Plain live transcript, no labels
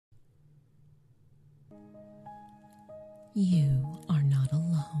You are not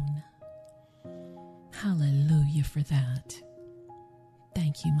alone. Hallelujah for that.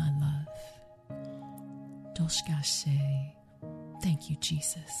 Thank you, my love. Doshkashe. Thank you,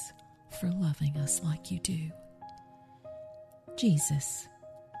 Jesus, for loving us like you do. Jesus,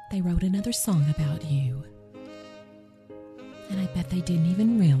 they wrote another song about you. And I bet they didn't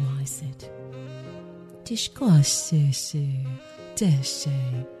even realize it. Tishkashe,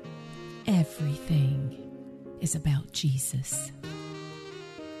 deshe. Everything is about Jesus.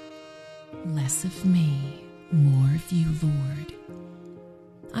 Less of me, more of you, Lord.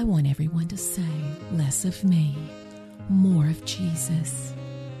 I want everyone to say, less of me, more of Jesus.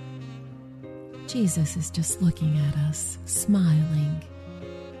 Jesus is just looking at us, smiling.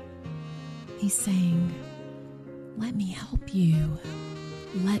 He's saying, let me help you.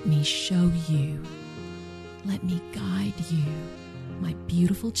 Let me show you. Let me guide you, my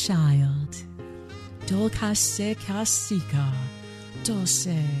beautiful child. Dolkashe kashika.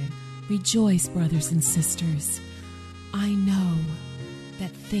 Doshe. Rejoice, brothers and sisters. I know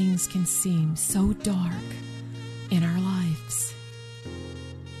that things can seem so dark in our lives.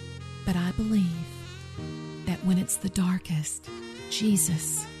 But I believe that when it's the darkest,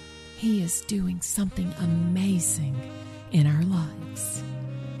 Jesus, He is doing something amazing in our lives.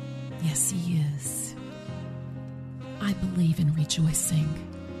 Yes, He is. I believe in rejoicing,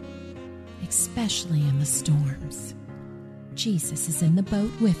 especially in the storms. Jesus is in the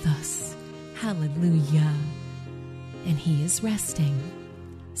boat with us. Hallelujah. And He is resting.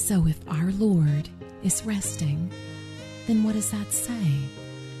 So if our Lord is resting, then what does that say?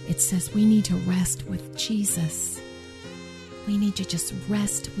 It says we need to rest with Jesus. We need to just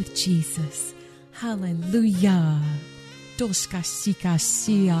rest with Jesus. Hallelujah.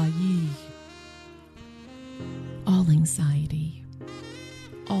 All anxiety,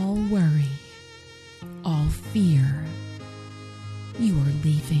 all worry, all fear, you are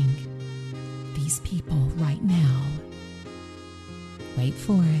leaving these people right now. Wait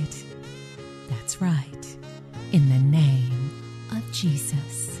for it. That's right. In the name of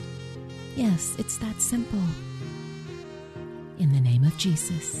Jesus. Yes, it's that simple. In the name of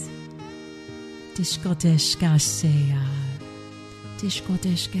Jesus. Dishkodeshkashea.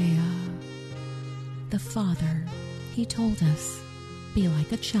 Dishkodeshkea. The Father, He told us, be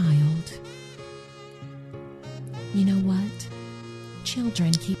like a child. You know what?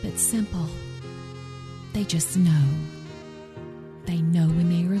 Children keep it simple. They just know. They know when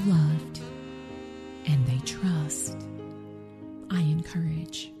they are loved, and they trust. I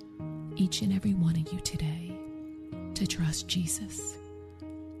encourage each and every one of you today to trust Jesus,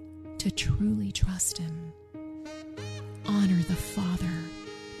 to truly trust Him. Honor the Father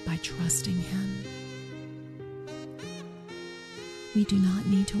by trusting Him. We do not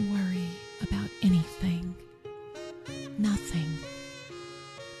need to worry about anything. Nothing.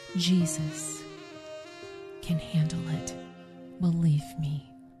 Jesus can handle it. Believe me.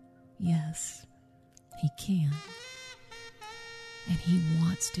 Yes, He can. And He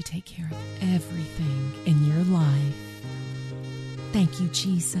wants to take care of everything in your life. Thank you,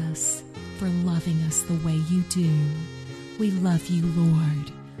 Jesus, for loving us the way you do. We love you,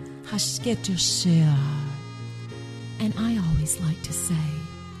 Lord. Hashketoshea. And I always like to say,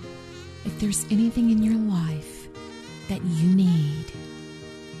 if there's anything in your life that you need,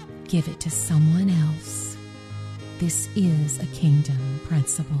 give it to someone else. This is a kingdom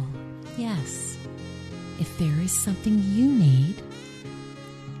principle. Yes, if there is something you need,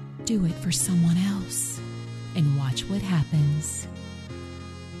 do it for someone else and watch what happens.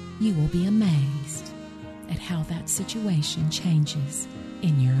 You will be amazed at how that situation changes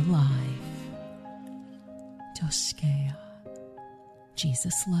in your life. Toskea.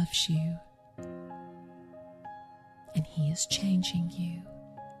 Jesus loves you, and He is changing you.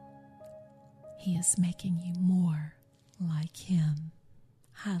 He is making you more like Him.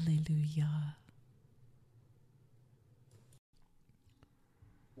 Hallelujah.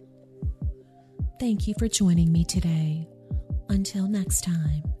 Thank you for joining me today. Until next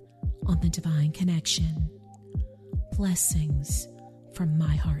time on The Divine Connection. Blessings from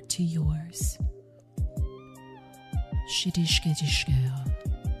my heart to yours. Shidishkedishkea.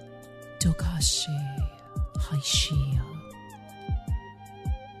 Dokashi. Haishia.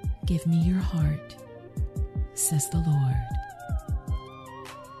 Give me your heart, says the Lord.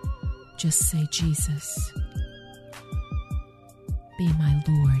 Just say, Jesus, be my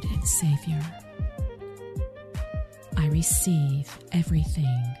Lord and Savior. I receive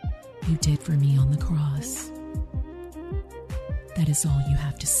everything you did for me on the cross. That is all you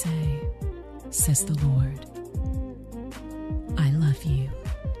have to say, says the Lord. I love you.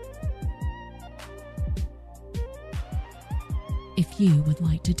 If you would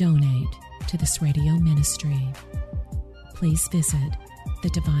like to donate to this radio ministry, please visit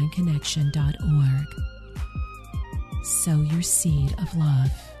thedivineconnection.org. Sow your seed of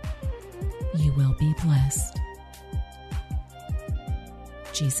love. You will be blessed.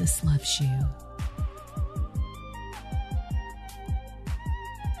 Jesus loves you.